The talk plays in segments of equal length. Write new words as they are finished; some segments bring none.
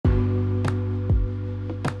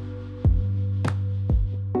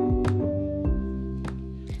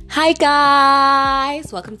Hi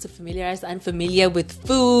guys! Welcome to Familiarize Unfamiliar with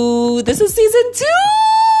Food. This is season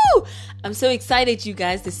 2! I'm so excited, you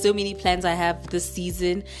guys. There's so many plans I have this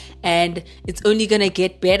season and it's only gonna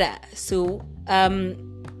get better. So,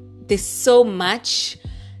 there's so much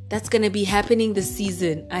that's gonna be happening this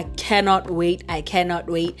season. I cannot wait.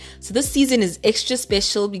 So this season is extra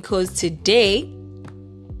special because today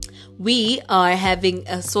we are having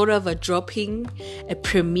a sort of a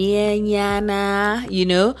premiere,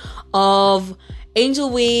 of Angel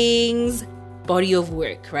Wings' body of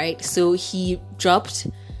work, right? So he dropped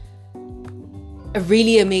a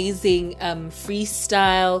really amazing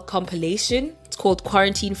freestyle compilation. It's called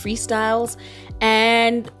Quarantine Freestyles.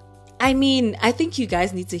 And I think you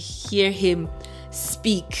guys need to hear him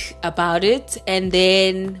speak about it. And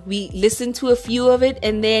then we listen to a few of it.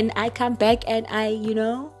 And then I come back and I,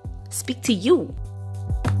 speak to you.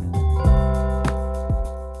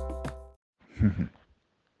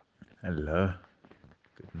 Hello,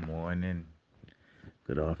 good morning,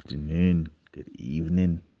 good afternoon, good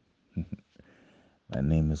evening. My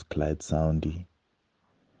name is Clyde Soundy,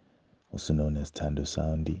 also known as Tando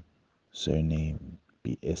Soundy, surname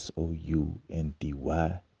Boundy,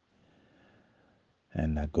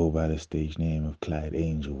 and I go by the stage name of Clyde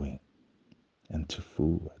Angel Wing, and to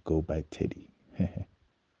fool, I go by Teddy.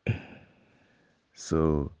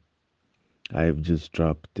 So, I've just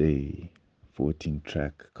dropped a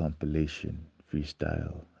 14-track compilation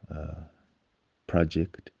freestyle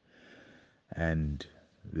project, and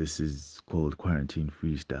this is called Quarantine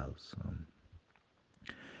Freestyles.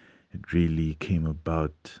 It really came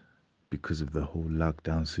about because of the whole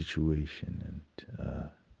lockdown situation,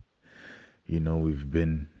 and we've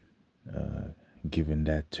been given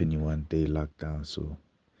that 21-day lockdown, so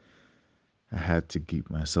I had to keep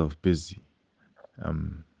myself busy.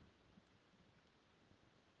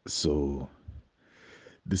 So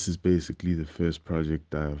this is basically the first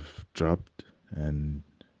project I've dropped, and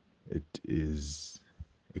it is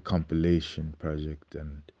a compilation project,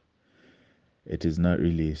 and it is not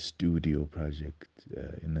really a studio project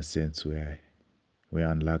in a sense where we're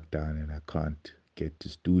on lockdown and I can't get to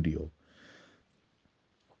studio.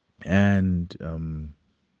 And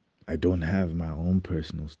I don't have my own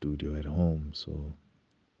personal studio at home, so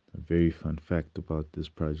a very fun fact about this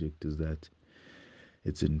project is that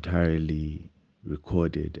it's entirely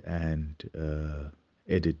recorded and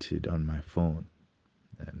edited on my phone.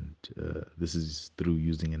 And this is through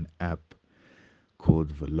using an app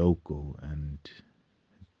called Veloco, and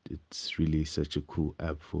it's really such a cool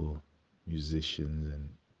app for musicians and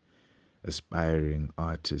aspiring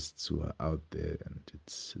artists who are out there. And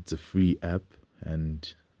it's a free app,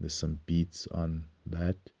 and there's some beats on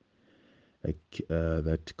that,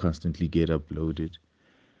 that constantly get uploaded.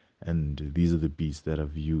 And these are the beats that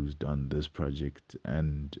I've used on this project.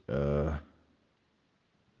 And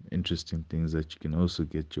interesting things that you can also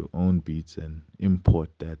get your own beats and import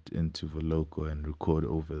that into Veloco and record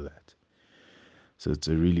over that. So it's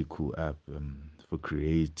a really cool app for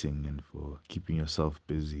creating and for keeping yourself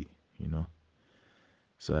busy.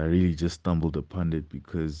 So I really just stumbled upon it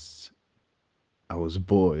because I was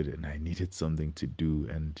bored and I needed something to do.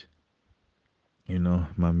 And,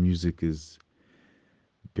 my music has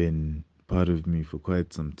been part of me for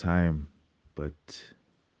quite some time, but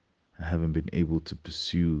I haven't been able to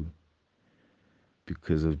pursue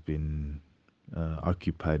because I've been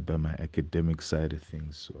occupied by my academic side of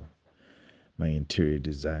things. So my interior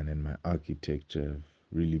design and my architecture have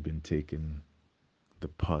really been taking the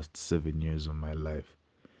past 7 years of my life.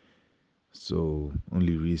 So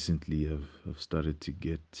only recently I've started to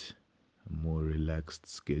get a more relaxed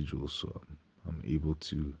schedule, so I'm able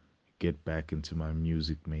to get back into my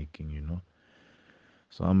music making.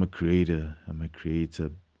 So I'm a creator. I'm a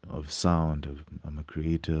creator of sound. I'm a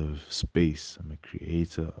creator of space. I'm a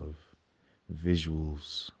creator of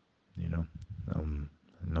visuals. You know, and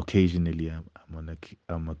occasionally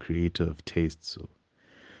I'm a creator of taste. So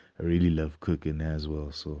I really love cooking as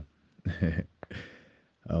well. So,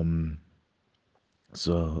 um,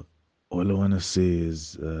 so all I want to say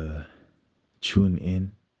is tune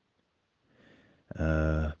in.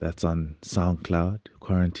 That's on SoundCloud,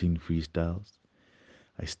 Quarantine Freestyles.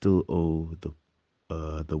 I still owe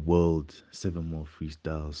the world 7 more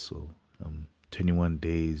freestyles, so 21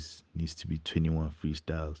 days needs to be 21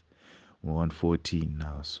 freestyles. We're on 14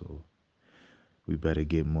 now, so we better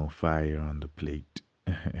get more fire on the plate.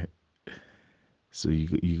 So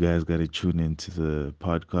you guys got to tune into the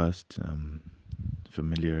podcast.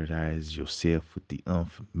 Familiarize yourself with the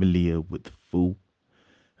unfamiliar with the fool.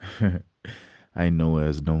 I know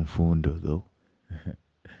as Don Fundo though.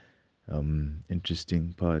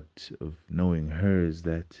 Interesting part of knowing her is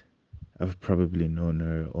that I've probably known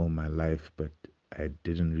her all my life, but I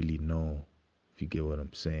didn't really know, if you get what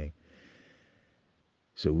I'm saying.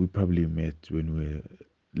 So we probably met when we were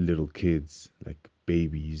little kids, like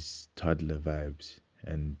babies, toddler vibes.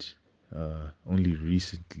 And only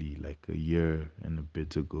recently, like a year and a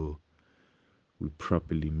bit ago, we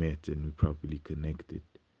properly met and we properly connected.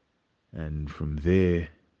 And from there,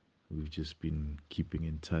 we've just been keeping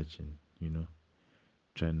in touch and,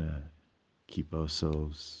 trying to keep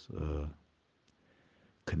ourselves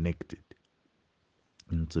connected.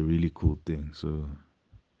 And it's a really cool thing. So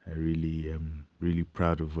I really am really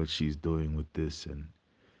proud of what she's doing with this, and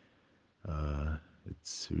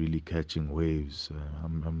it's really catching waves.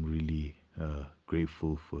 I'm really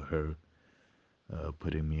grateful for her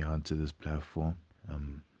putting me onto this platform.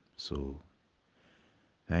 So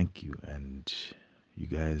thank you, and you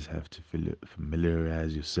guys have to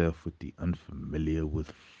familiarize yourself with the unfamiliar with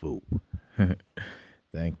Fu.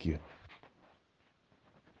 Thank you.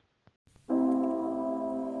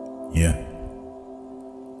 Yeah.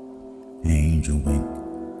 Angel Wing.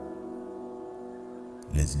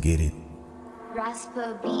 Let's get it.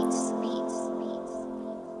 Rasper Beats.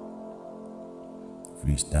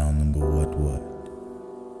 Freestyle number what?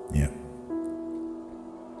 Yeah.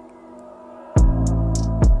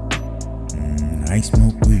 I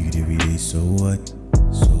smoke weed every day, so what?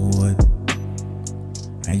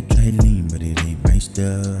 I try lean, but it ain't my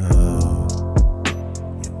stuff.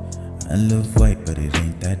 Yeah. I love white, but it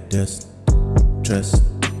ain't that dust. Trust.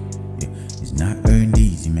 Yeah. It's not earned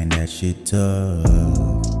easy, man, that shit tough.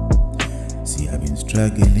 See, I've been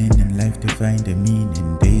struggling in life to find a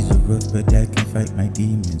meaning. Days are rough, but I can fight my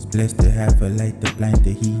demons. Blessed to have a light to blind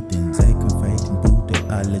the heathens. I can fight in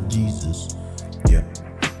Buddha, Allah, Jesus. Yeah.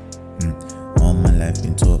 All my life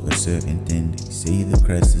been taught a certain thing. They say the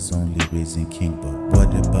Christ is only risen king, but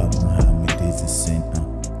what about Muhammad is a sin?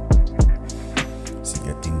 See,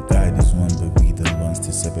 I think God is one, but we the ones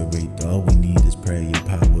to separate. All we need is prayer and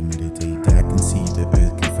power, meditate. I can see the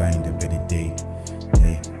earth can find a better day.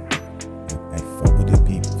 Hey, I fuck with the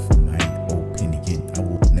people for my opinion. I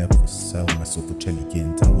would never sell myself for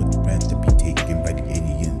trillions. I would rather be taken by the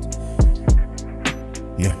aliens.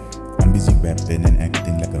 Yeah. I'm busy rapping and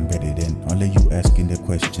acting like I'm better than all of you asking the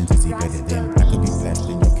questions, is he better than? I could be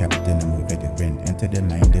blasting your captain, I'm a veteran. Enter the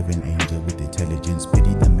mind of an angel with intelligence.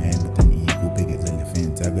 Pity the man with an ego big as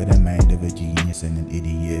elephants. I got the mind of a genius and an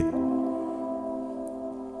idiot.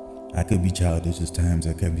 I could be childish at times,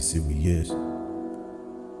 I can be serious.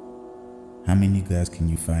 How many guys can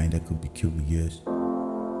you find that could be curious?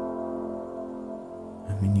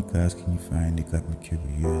 How many guys can you find that got me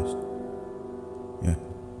curious? Yeah.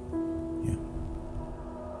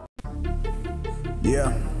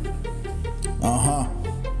 Yeah.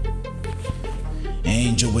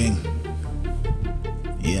 Angel Wing.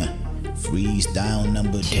 Yeah. Freestyle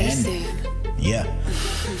number 10. Yeah.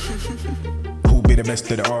 Who be the best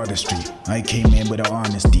of the artistry? I came in with the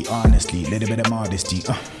honesty, honestly, little bit of modesty.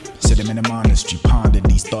 Sit them in the monastery, ponder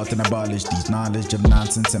these thoughts and abolish these knowledge of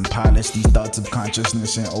nonsense and polish these thoughts of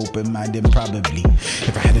consciousness and open-minded probably.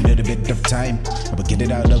 If I had a little bit of time, I would get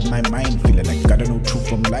it out of my mind. Feeling like gotta know truth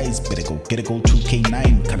from lies. Better go get it, go to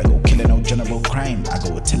K9. Gotta go killing no general crime. I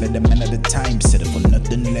go telling them men at a time. Set it for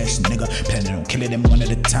nothing less, nigga. Planning on killing them one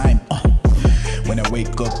at a time. When I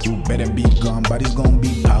wake up, you better be gone. Body's gonna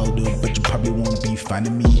be piled up, but you probably won't be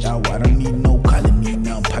finding me out. I don't need no calling me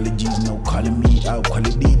now. Apologies, no calling me out.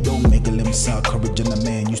 Quality don't make a limb sound. Courage in a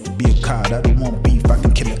man used to be a card. I don't want beef, I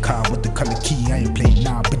can kill a car with the color key. I ain't playing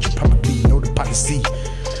now, but you probably know the policy.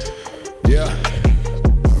 Yeah.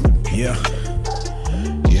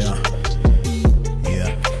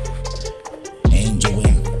 Angel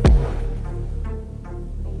Wing.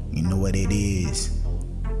 You know what it is.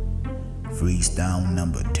 Freestyle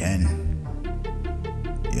number 10.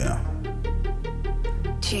 Yeah.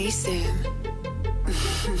 Jason.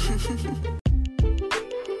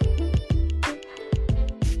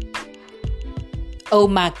 Oh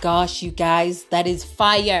my gosh, you guys, that is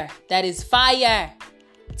fire.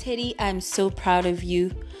 Teddy, I'm so proud of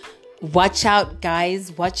you. Watch out,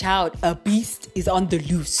 guys. Watch out. A beast is on the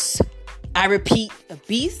loose. I repeat, a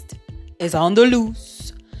beast is on the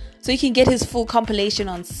loose. So you can get his full compilation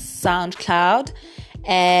on SoundCloud.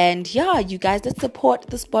 And yeah, you guys, let's support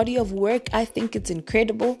this body of work. I think it's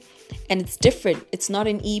incredible and it's different. It's not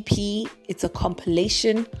an EP. It's a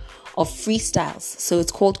compilation of freestyles. So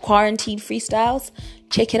it's called Quarantine Freestyles.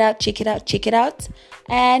 Check it out.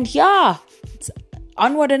 And yeah, it's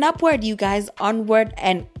onward and upward, you guys. Onward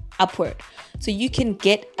and upward. So you can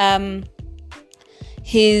get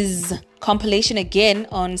his compilation again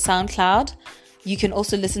on SoundCloud. You can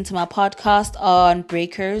also listen to my podcast on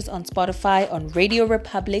Breakers, on Spotify, on Radio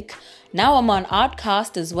Republic. Now I'm on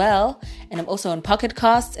Artcast as well. And I'm also on Pocket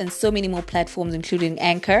Casts and so many more platforms, including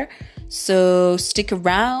Anchor. So stick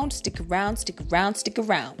around.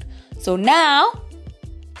 So now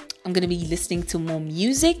I'm going to be listening to more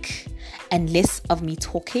music and less of me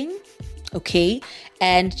talking. Okay.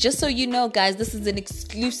 And just so you know, guys, this is an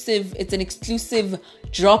exclusive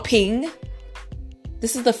dropping.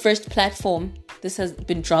 This is the first platform this has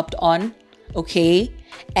been dropped on, okay?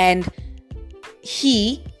 And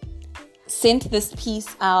he sent this piece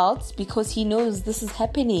out because he knows this is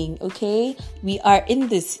happening, okay? We are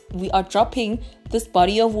dropping this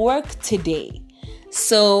body of work today.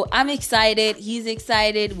 So I'm excited, he's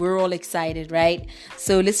excited, we're all excited, right?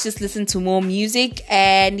 So let's just listen to more music.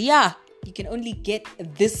 And yeah, you can only get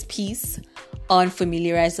this piece on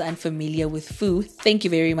Familiarize the Unfamiliar with Fu. Thank you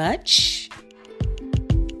very much.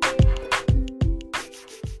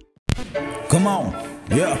 Come on,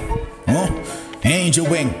 yeah, Angel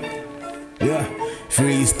Wing, yeah,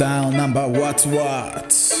 freestyle number what, yeah.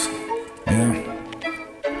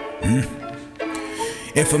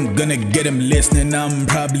 If I'm gonna get him listening, I'm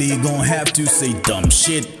probably gonna have to say dumb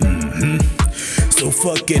shit, so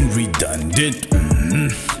fucking redundant,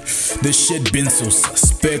 This shit been so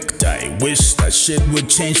suspect, I wish that shit would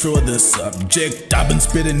change for the subject. I've been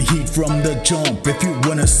spitting heat from the jump. If you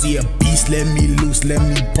wanna see a beast, let me loose, let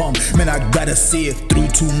me pump. Man, I gotta see it through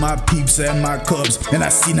to my peeps and my cubs. And I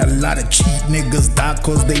seen a lot of cheat niggas die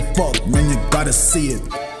cause they fuck. Man, you gotta see it.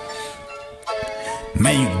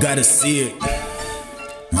 Man, you gotta see it.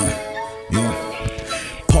 Yeah.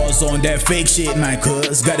 Pause on that fake shit, my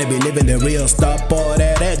cuz. Gotta be living the real. Stop all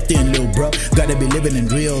that acting, little bro. Gotta be living in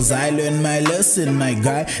reals. I learned my lesson, my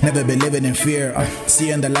guy. Never be living in fear.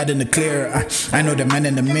 Seeing the light in the clear. I know the man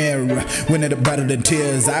in the mirror. Winning the battle the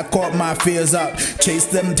tears. I caught my fears out. Chase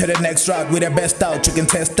them to the next route with their best out. You can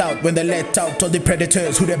test out when they let out all the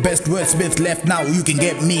predators. Who the best wordsmith left now? You can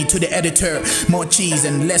get me to the editor. More cheese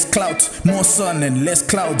and less clout. More sun and less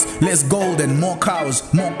clouds. Less gold and more cows.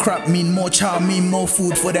 More crap mean more chow mean more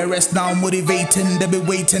food. For the rest now motivating, they be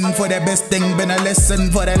waiting for the best thing. Been a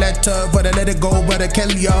lesson for the letter, for the let it go, but I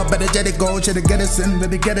kill y'all, better let it go, should get us in,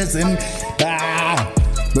 let it get us in.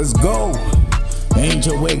 Let's go,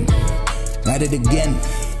 Angel Wing, at it again,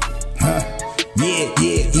 yeah,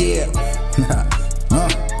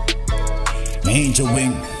 Angel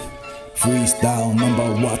Wing, freestyle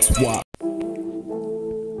number what,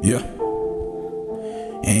 yeah,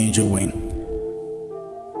 Angel Wing.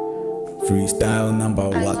 Freestyle number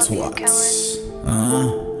what?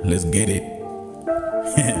 Let's get it.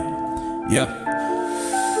 Yeah.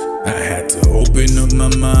 I had to open up my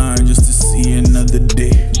mind just to see another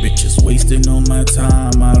day. Bitches wasting all my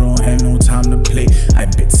time, I don't have no time to play. I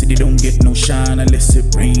bet city don't get no shine unless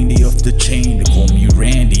it rainy off the chain. They call me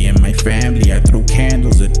Randy and my family. I throw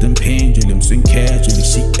candles at them pendulums and casually.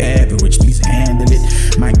 She average, please handle it.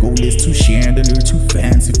 My goal is too chandelier, too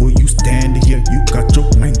fancy for you standing here. You got your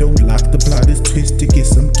mind, don't lock the plot is twisted. Get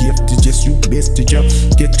some gift to just you best to ya.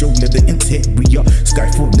 Get your leather interior,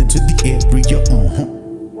 sky falling to the area.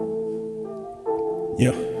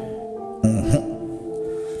 Yeah.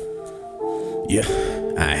 Yeah,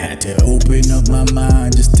 I had to open up my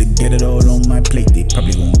mind just to get it all on my plate. They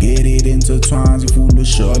probably gon' get it intertwined. You fool is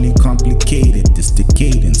surely complicated. This the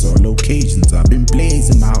cadence, all occasions I've been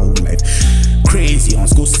blazing my whole life. Crazy on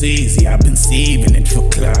Scorsese, I've been saving it for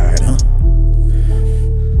Clyde,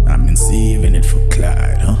 I've been saving it for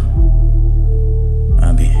Clyde,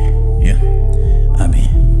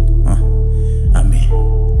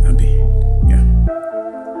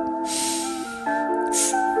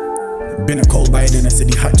 Been a cold bite in a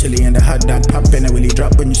city, hot chili and the hot dog pop. And I really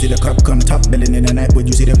drop when you see the cop come top billing in the night when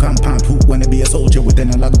you see the compound. Who wanna be a soldier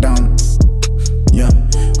within a lockdown? Yeah,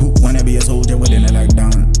 who wanna be a soldier within a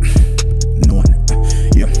lockdown? No one,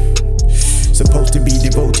 yeah. Supposed to be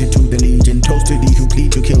devoted to the legion. Toast to thee who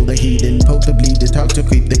plead to kill the heathen. Pope to bleed the talk to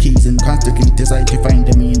creep the keys and constantly decide to find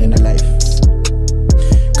the meaning of life.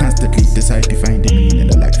 Constantly decide to find the meaning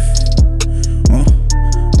of life.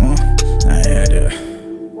 I had to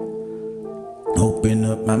open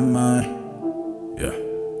up my mind, yeah.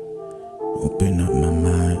 Open up my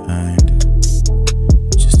mind,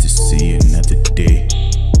 just to see another day,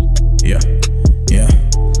 yeah.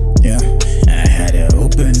 I had to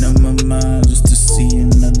open up my mind just to see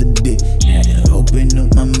another day. I had to open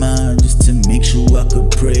up my mind just to make sure I could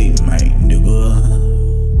pray, my nigga.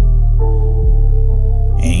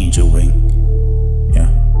 Angel Wing, yeah.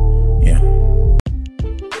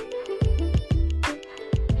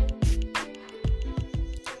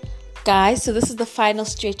 Guys, so this is the final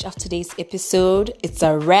stretch of today's episode. It's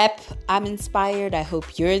a wrap. I'm inspired. I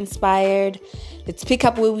hope you're inspired. Let's pick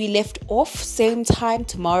up where we left off, same time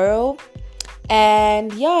tomorrow.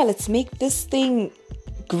 And yeah, let's make this thing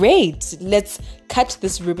great. Let's cut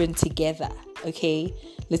this ribbon together, okay?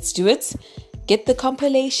 Let's do it. Get the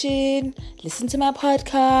compilation. Listen to my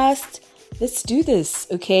podcast. Let's do this,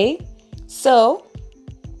 okay? So,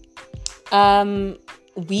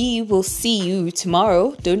 we will see you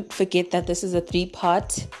tomorrow. Don't forget that this is a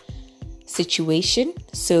 3-part situation.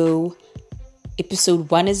 So,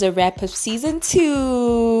 episode 1 is a wrap of season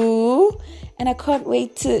 2. And I can't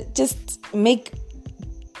wait to just make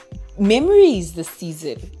memories this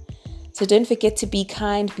season. So don't forget to be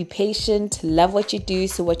kind, be patient, love what you do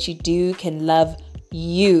so what you do can love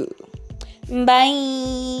you.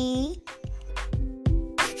 Bye.